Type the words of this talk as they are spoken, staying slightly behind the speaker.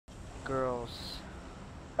girls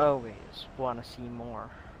always want to see more.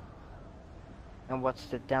 And what's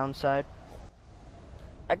the downside?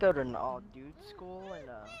 I go to an all-dude school, and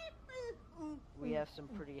we have some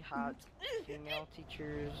pretty hot female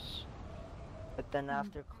teachers. But then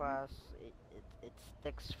after class, it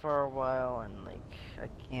sticks for a while, and like I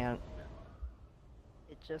can't.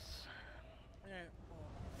 It just.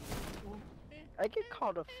 I get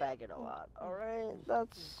called a faggot a lot. All right,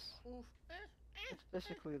 that's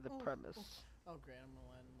basically the premise. Oh great, I'm gonna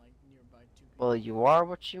land like nearby two people. Well, you are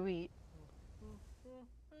what you eat.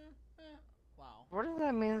 Wow. What does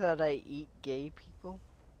that mean that I eat gay people?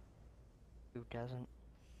 Who doesn't?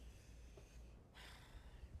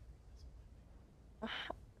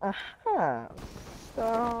 Uh-huh.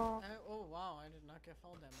 So... oh wow, I did not get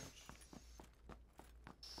fall damage.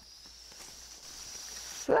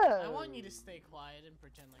 So... I want you to stay quiet and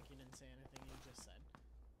pretend like you didn't say anything you just said.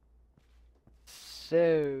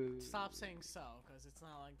 So... Stop saying so, because it's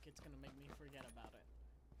not like it's gonna make me forget about it.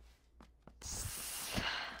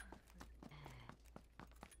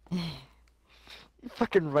 He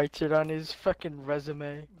fucking writes it on his fucking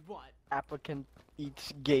resume. What? Applicant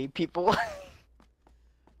eats gay people.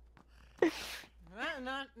 No.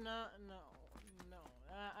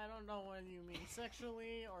 I don't know what you mean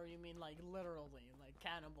sexually or you mean like literally, like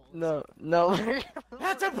cannibals. No.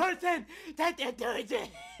 That's a person. That's a person.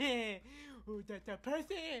 That's a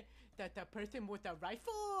person. That's a person with a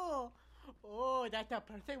rifle. Oh, that's a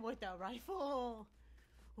person with a rifle.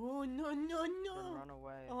 Oh no. Then run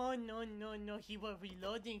away. Oh no. He was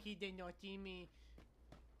reloading. He did not see me.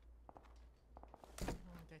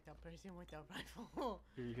 That's a person with a rifle.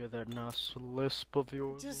 You hear that nice lisp of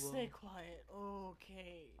yours? Just stay quiet.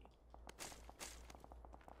 Okay.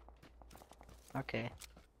 Okay.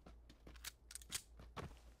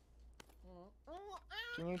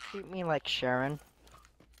 Can you treat me like Sharon?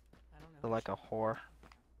 I don't know. Or like a whore?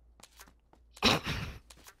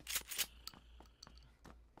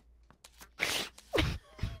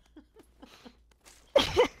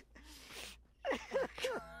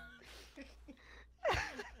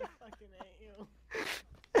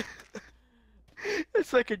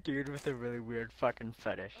 It's like a dude with a really weird fucking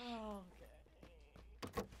fetish. Okay.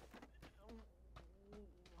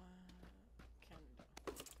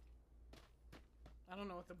 I don't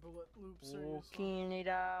know what the bullet loops are.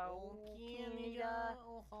 Canada,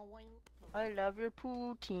 I love your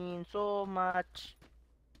poutine so much.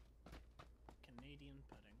 Canadian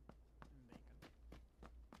pudding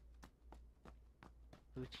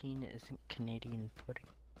and bacon. Poutine isn't Canadian pudding.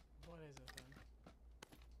 What is it then?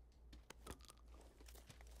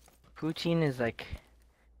 Poutine is like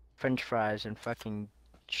French fries and fucking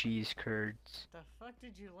cheese curds. The fuck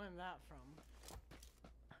did you learn that from?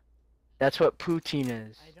 That's what poutine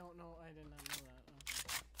is. I don't know. I did not know that.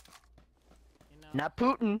 Okay. You know. Not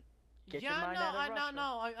Putin. Get your Yeah, mind out of Russia.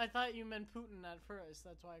 no. I thought you meant Putin at first.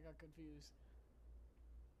 That's why I got confused.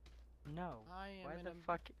 No. I am Why in the a...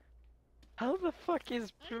 fuck? How the fuck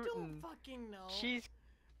is Putin? I don't fucking know. Cheese,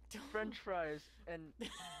 French fries, and.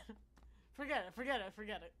 Forget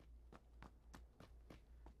it.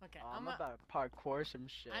 Okay, I'm about to parkour some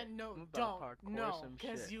shit. I know. I'm Don't.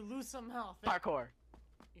 Because you lose some health. Parkour.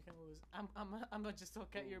 You can lose. I'm gonna just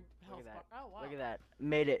look at your health bar. Oh wow. Look at that.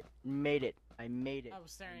 Made it. I made it. I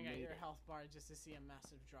was staring at your health bar just to see a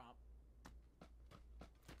massive drop.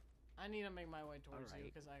 I need to make my way towards you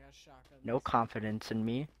because I got shocked. No confidence in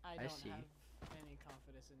me. I don't see. have any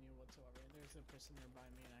confidence in you whatsoever. There's a person nearby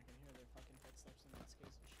me and I can hear their fucking footsteps and that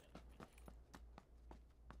scares the shit out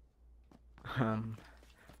of me.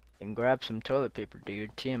 And grab some toilet paper,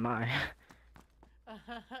 dude. TMI.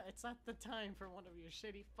 It's not the time for one of your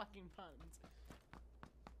shitty fucking puns.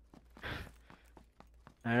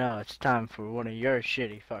 I know, it's time for one of your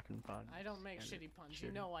shitty fucking puns. I don't make shitty puns.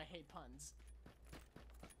 You know I hate puns.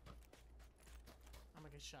 I'm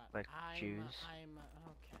gonna get shot. Like Jews. Okay.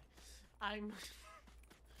 I'm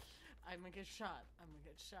gonna get shot. I'm gonna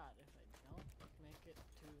get shot if I don't make it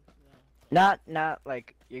to the... Not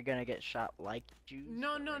like you're gonna get shot like Jews.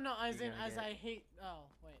 No, like as I hate... Oh,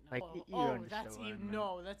 wait, no. Like, that's even...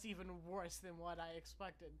 No, that's even worse than what I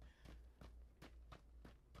expected.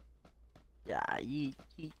 Yeah, you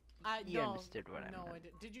understood what I meant. No, I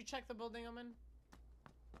did. Did you check the building I'm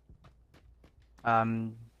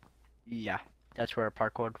in? Yeah. That's where I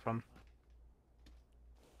parkoured from.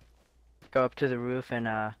 Go up to the roof and,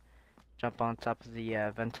 jump on top of the,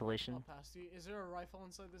 ventilation. I'll pass you. Is there a rifle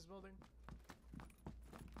inside this building?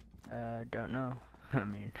 Don't know. I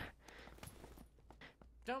mean...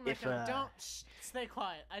 Don't stay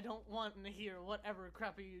quiet. I don't want to hear whatever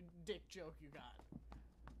crappy dick joke you got.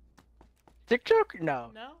 Dick joke?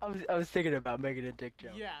 No. No? I was thinking about making a dick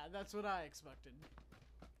joke. Yeah, that's what I expected.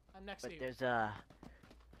 I'm next But to you. there's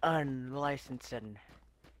unlicensed and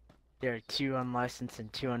there are 2 unlicensed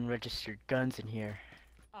and 2 unregistered guns in here.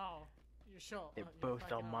 Oh, your shoulder. They're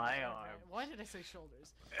both on my arm. Okay. Why did I say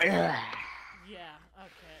shoulders? Ugh. Yeah,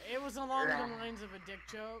 okay. It was along the lines of a dick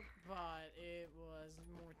joke, but it was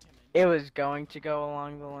more timid. It was going to go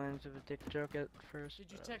along the lines of a dick joke at first.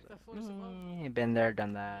 Did you check the force above? Been there,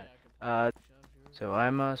 done that. Yeah, So I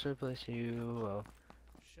must replace you.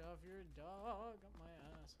 shove your dog up my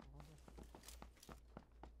asshole.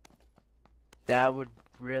 That would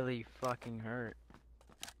really fucking hurt.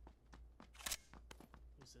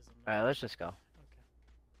 This isn't Alright, let's just go.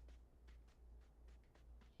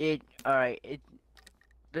 Okay. It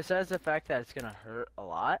besides the fact that it's gonna hurt a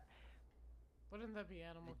lot, Wouldn't that be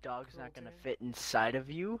animal the dog's not gonna cruelty? fit inside of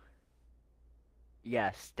you.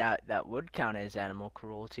 Yes, that would count as animal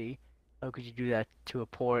cruelty. How could you do that to a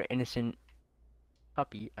poor innocent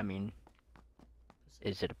puppy? I mean,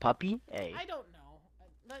 is it a puppy? A. I don't know.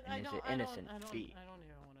 And is it innocent? B. I don't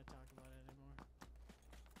even want to talk about it anymore.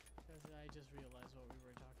 Because I just realized what we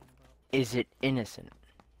were talking about. Is it innocent?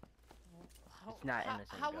 It's not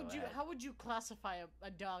innocent, How go would you ahead. how would you classify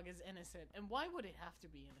a dog as innocent? And why would it have to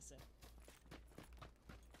be innocent?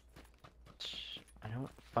 I don't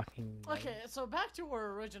fucking know. Okay, so back to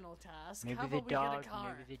our original task. Maybe How the about we dog. get a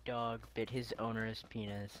car? Maybe the dog bit his owner's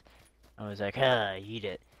penis. I was like, ah, eat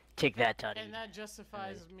it. Take that, Tutty. And that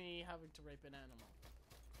justifies me having to rape an animal.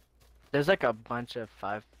 There's like a bunch of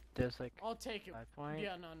 5. There's like I'll take it. 5 point.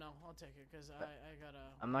 Yeah, no, I'll take it because I gotta.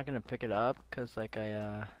 I'm not gonna pick it up because like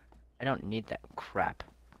I don't need that crap.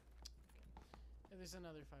 If there's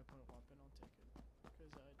another 5-point weapon, I'll take it.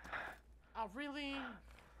 Because I. Oh, really?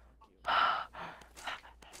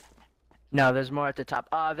 No, there's more at the top.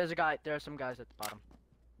 There's a guy. There are some guys at the bottom.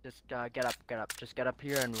 Just get up. Just get up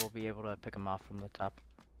here, and we'll be able to pick them off from the top.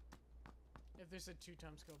 If there's a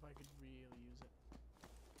 2x scope, I could really use it.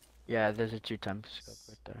 Yeah, there's a 2x scope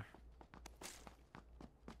right there.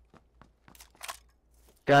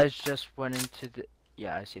 Guys just went into the.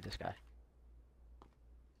 Yeah, I see this guy.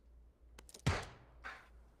 Let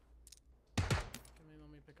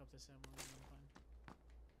me pick up this ammo.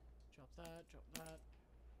 Drop that.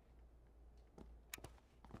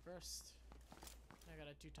 First, I got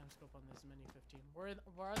a 2x scope on this Mini 15. Where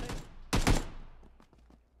are they?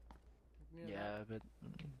 Near Yeah, that?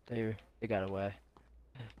 but they got away.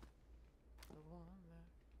 The one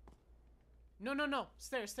there. No.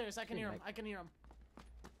 Stairs. I can hear him.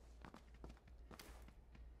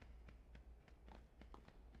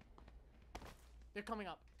 They're coming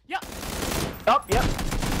up. Yeah. Oh, yep.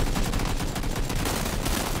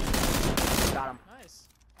 Got him. Nice.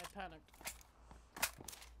 I panicked.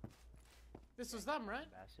 This was them,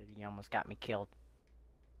 right? Bastard, he almost got me killed.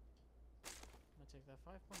 I'm gonna take that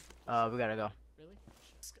 5 point. We gotta go. Really?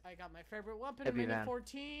 I got my favorite weapon, Heavy Mini van.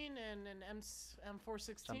 14 and an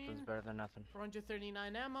M416. Something's better than nothing.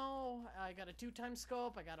 439 ammo. I got a 2x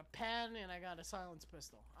scope. I got a pen, and I got a silence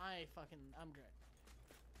pistol. I'm great.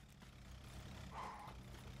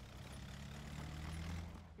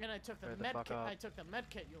 And I took the med kit. I took the med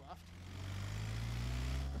kit you left.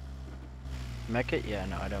 Mech it? Yeah,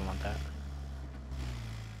 no, I don't want that.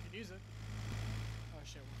 You could use it. Oh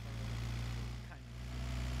shit, we're kind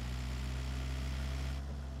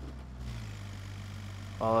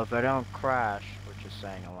of. Well, if I don't crash, which is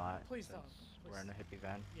saying a lot. Please since don't. We're in a hippie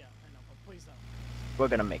van. Yeah, I know, but please don't. We're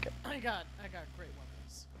gonna make it. I got great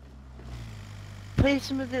weapons. Play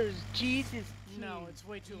some of those Jesus. No, it's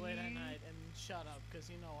way too late at night, and shut up, because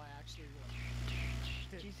you know I actually will.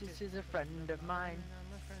 Jesus is a friend of mine.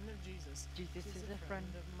 I'm a friend of Jesus. Jesus He's is a friend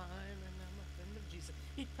of mine, and I'm a friend of Jesus.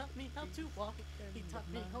 He taught me how to walk. He taught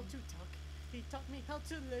me how to talk. He taught me how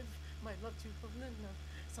to live. My love to know.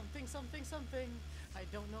 Something. I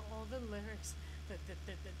don't know all the lyrics.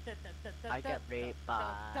 I got raped by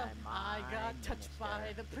I got my touched by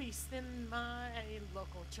minister. the priest in my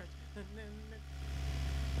local church.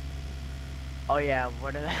 Oh yeah,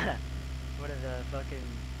 one of the fucking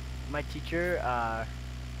my teacher,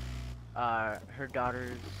 her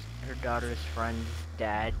daughter's friend's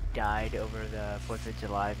dad died over the 4th of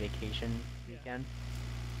July vacation weekend.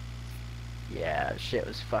 Yeah, shit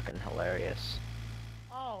was fucking hilarious.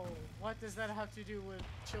 Oh, what does that have to do with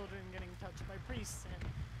children getting touched by priests and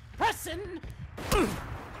Preston?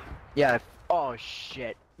 Yeah. Oh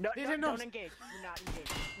shit. No, They no, didn't know. don't engage. Do not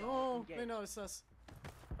engage. No, Engage. they know it's us.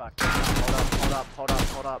 Fuck. Hold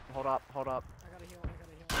up. I gotta heal.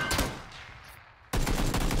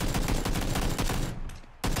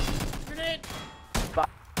 Grenade! Fuck.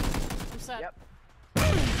 I'm set. Yep.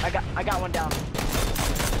 I got one down.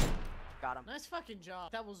 Got him. Nice fucking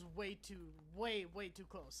job. That was way too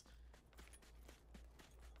close.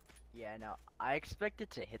 Yeah, no. I expected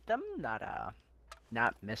to hit them,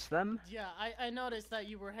 not miss them. Yeah, I noticed that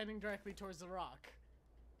you were heading directly towards the rock.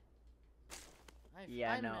 I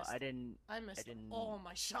didn't. I missed all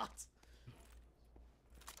my shots.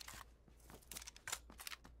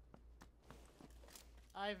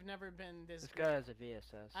 I've never been this great. guy has a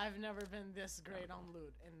VSS. I've never been this great on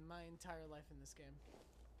loot in my entire life in this game.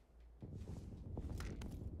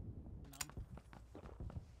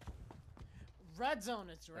 Red zone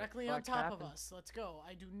is directly on top of us. Let's go.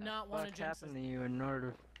 I do not want to jinx this. You in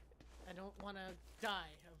order. I don't want to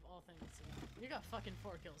die of all things. You got fucking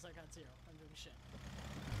 4 kills. I got 0. I'm doing shit.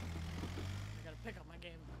 I gotta pick up my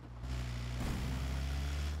game.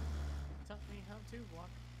 Taught me how to walk.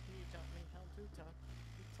 He taught me how to talk.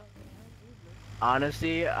 He taught me how to live.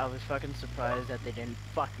 Honestly, I was fucking surprised that they didn't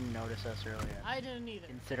fucking notice us earlier. I didn't either.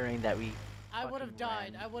 Considering that we. I would have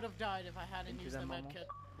died. I would have died if I hadn't used the medkit.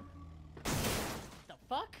 The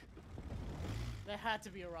fuck? There had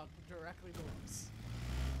to be a rock directly below us.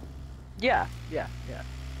 Yeah.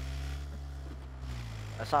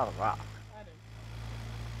 I saw the rock. I didn't.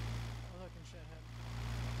 Oh, looking shithead.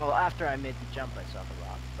 Well, after I made the jump, I saw the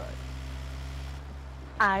rock, but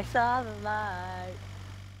I saw the light.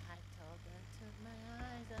 I told her to my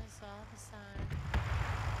eyes, I saw the sign.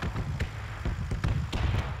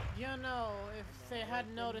 You know, if they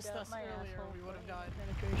hadn't noticed us earlier, we would have died.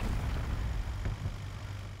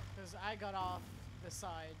 Because I got off the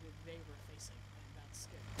side they were facing, and that's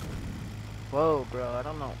scary. Whoa, bro! I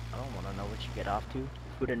don't know. I don't want to know what you get off to.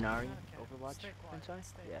 Fudanari, Okay, Overwatch, stay quiet, inside?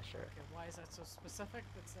 stay Yeah, quiet. sure. Okay, why is that so specific?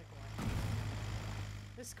 Let's stay quiet.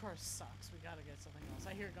 This car sucks. We gotta get something else.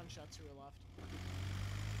 I hear gunshots to your left.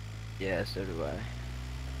 Yeah, so do I.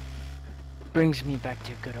 Brings me back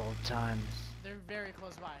to good old times. They're very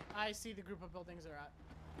close by. I see the group of buildings they're at.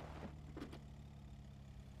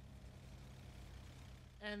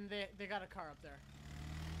 And they got a car up there.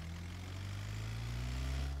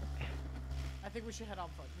 I think we should head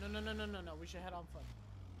on foot. No. We should head on foot.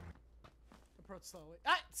 Approach slowly.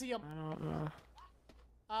 Ah! See him! I don't know.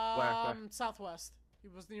 Where? Southwest. He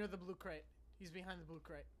was near the blue crate. He's behind the blue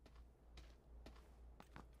crate.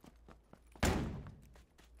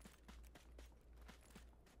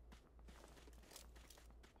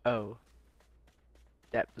 Oh.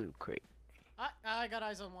 That blue crate. I got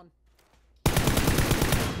eyes on one.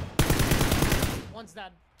 One's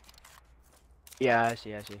dead. Yeah, I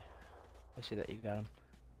see. I see that you got him.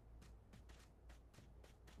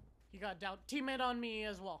 He got down. Teammate on me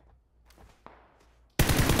as well.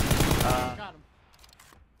 Got him.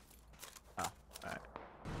 Oh, alright.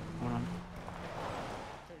 Hold on.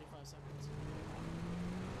 35 seconds.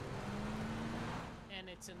 And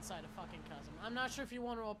it's inside a fucking chasm. I'm not sure if you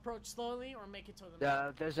want to approach slowly or make it to the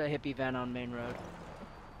middle. There's a hippie van on main road.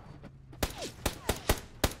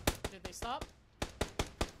 Did they stop?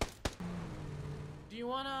 Do you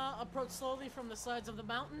want to approach slowly from the sides of the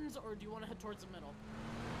mountains, or do you want to head towards the middle?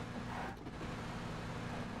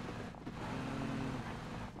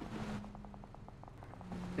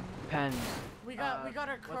 Depends. We got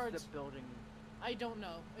our cards. What's the building? I don't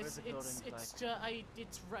know. It's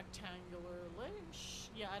It's rectangular-ish.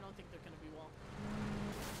 Yeah, I don't think they're gonna be well.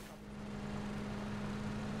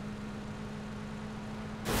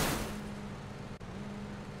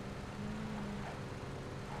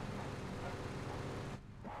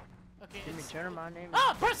 Okay. Jimmy, turn my name.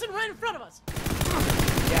 Ah! Person right in front of us!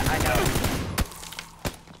 Yeah, I know.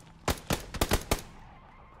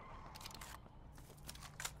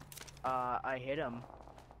 I hit him.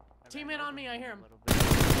 Teammate on me, I hear him.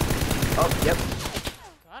 Oh, yep.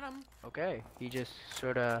 Got him. Okay, he just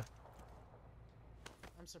sorta.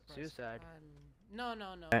 I'm surprised. Suicide. No.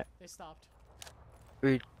 They stopped.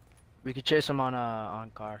 We could chase him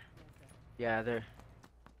on car. Okay. Yeah, there.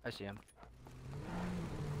 I see him.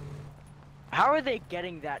 How are they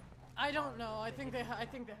getting that? I don't know. I think they had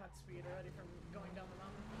speed already from going down the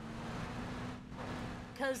mountain.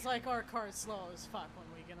 Cause like our car is slow as fuck when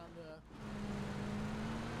we get on the.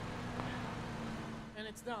 And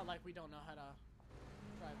it's not like we don't know how to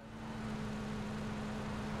drive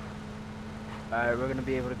it. Alright, we're gonna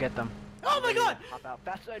be able to get them. Oh my god! Hop out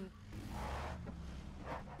faster.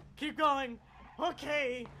 Keep going.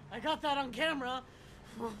 Okay, I got that on camera.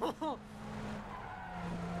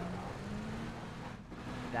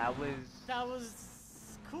 That was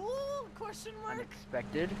cool? Question mark?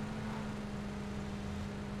 unexpected.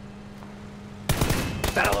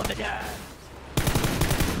 Battle of the Dead.